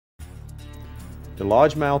The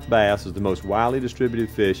largemouth bass is the most widely distributed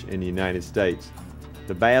fish in the United States.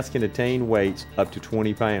 The bass can attain weights up to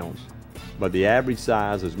 20 pounds, but the average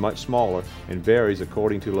size is much smaller and varies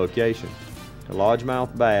according to location. The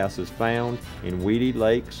largemouth bass is found in weedy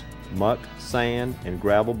lakes, muck, sand, and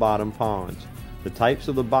gravel bottom ponds. The types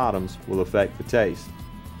of the bottoms will affect the taste.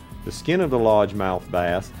 The skin of the largemouth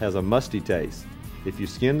bass has a musty taste. If you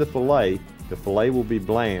skin the fillet will be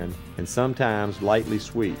bland and sometimes lightly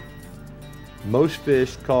sweet. Most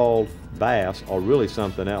fish called bass are really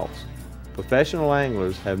something else. Professional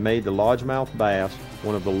anglers have made the largemouth bass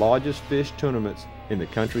one of the largest fish tournaments in the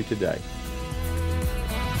country today.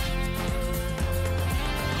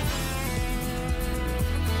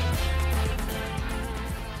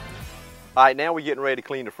 Alright, now we're getting ready to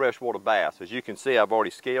clean the freshwater bass. As you can see, I've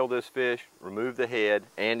already scaled this fish, removed the head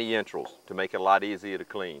and the entrails to make it a lot easier to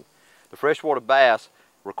clean. The freshwater bass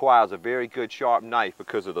requires a very good sharp knife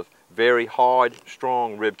because of the very hard,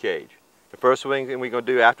 strong rib cage. The first thing we're going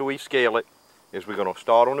to do after we scale it is we're going to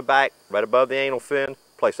start on the back, right above the anal fin,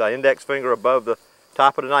 place our index finger above the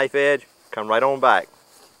top of the knife edge, come right on back.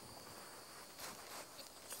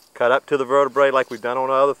 Cut up to the vertebrae like we've done on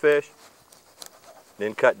the other fish,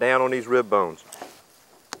 then cut down on these rib bones.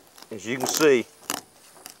 As you can see,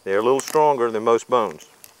 they're a little stronger than most bones.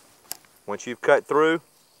 Once you've cut through,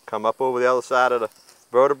 come up over the other side of the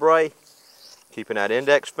vertebrae, keeping that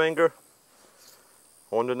index finger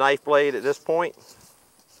on the knife blade at this point.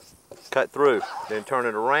 Cut through, then turn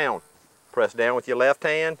it around. Press down with your left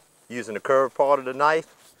hand, using the curved part of the knife,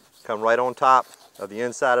 come right on top of the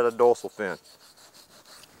inside of the dorsal fin.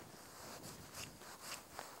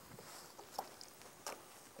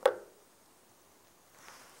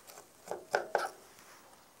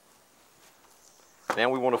 Now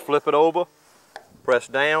we want to flip it over, press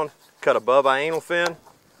down, cut above our anal fin,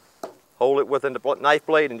 hold it within the knife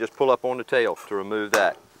blade and just pull up on the tail to remove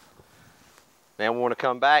that. Now we want to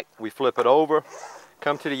come back, we flip it over,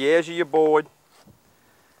 come to the edge of your board,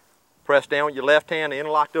 press down with your left hand to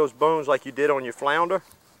interlock those bones like you did on your flounder,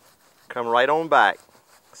 come right on back.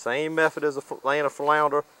 Same method as laying a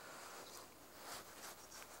flounder.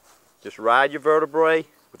 Just ride your vertebrae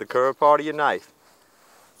with the curved part of your knife.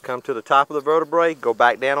 Come to the top of the vertebrae, go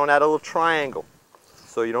back down on that little triangle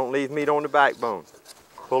so you don't leave meat on the backbone.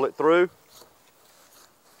 Pull it through.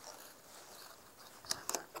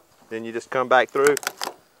 Then you just come back through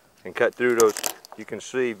and cut through those, you can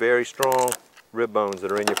see, very strong rib bones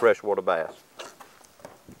that are in your freshwater bass.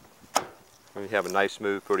 And you have a nice,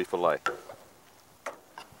 smooth, pretty fillet.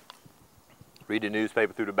 Read the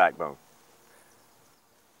newspaper through the backbone.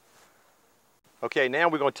 Okay, now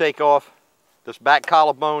we're going to take off this back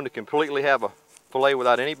collarbone to completely have a fillet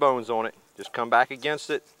without any bones on it. Just come back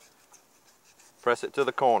against it, press it to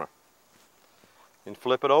the corner, and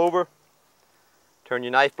flip it over. Turn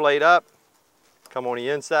your knife blade up, come on the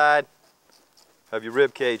inside of your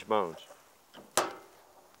rib cage bones.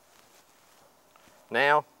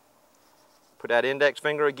 Now, put that index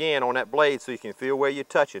finger again on that blade so you can feel where you're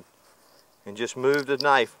touching, and just move the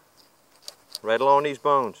knife right along these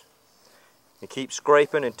bones. And keep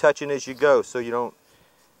scraping and touching as you go so you don't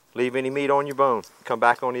leave any meat on your bone. Come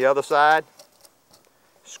back on the other side,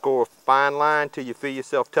 score a fine line till you feel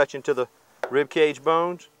yourself touching to the rib cage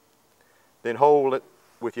bones. Then hold it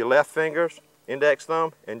with your left fingers, index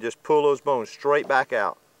thumb, and just pull those bones straight back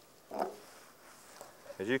out.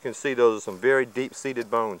 As you can see, those are some very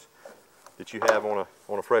deep-seated bones that you have on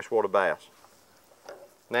a freshwater bass.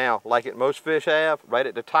 Now, like most fish have, right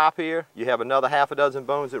at the top here, you have another half a dozen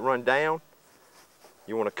bones that run down.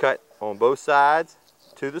 You want to cut on both sides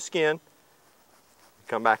to the skin.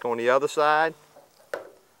 Come back on the other side,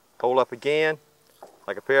 hold up again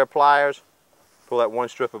like a pair of pliers, pull that one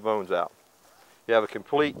strip of bones out. You have a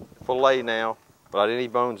complete fillet now without any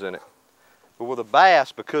bones in it. But with a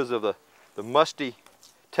bass, because of the musty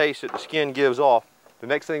taste that the skin gives off, the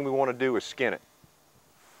next thing we want to do is skin it.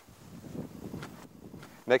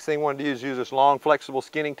 Next thing we want to do is use this long, flexible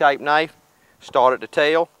skinning type knife. Start at the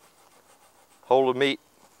tail. Hold the meat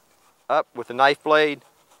up with the knife blade,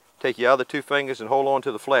 take your other two fingers and hold on to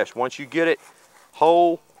the flesh. Once you get it,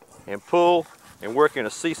 hold and pull and work in a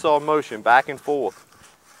seesaw motion back and forth.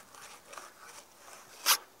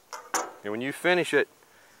 And when you finish it,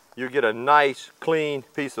 you get a nice, clean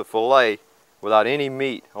piece of fillet without any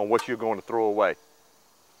meat on what you're going to throw away.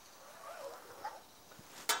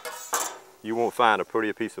 You won't find a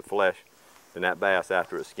prettier piece of flesh than that bass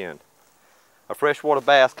after it's skinned. A freshwater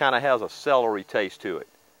bass kind of has a celery taste to it.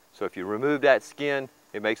 So if you remove that skin,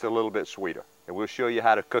 it makes it a little bit sweeter. And we'll show you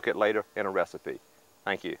how to cook it later in a recipe.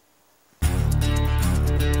 Thank you.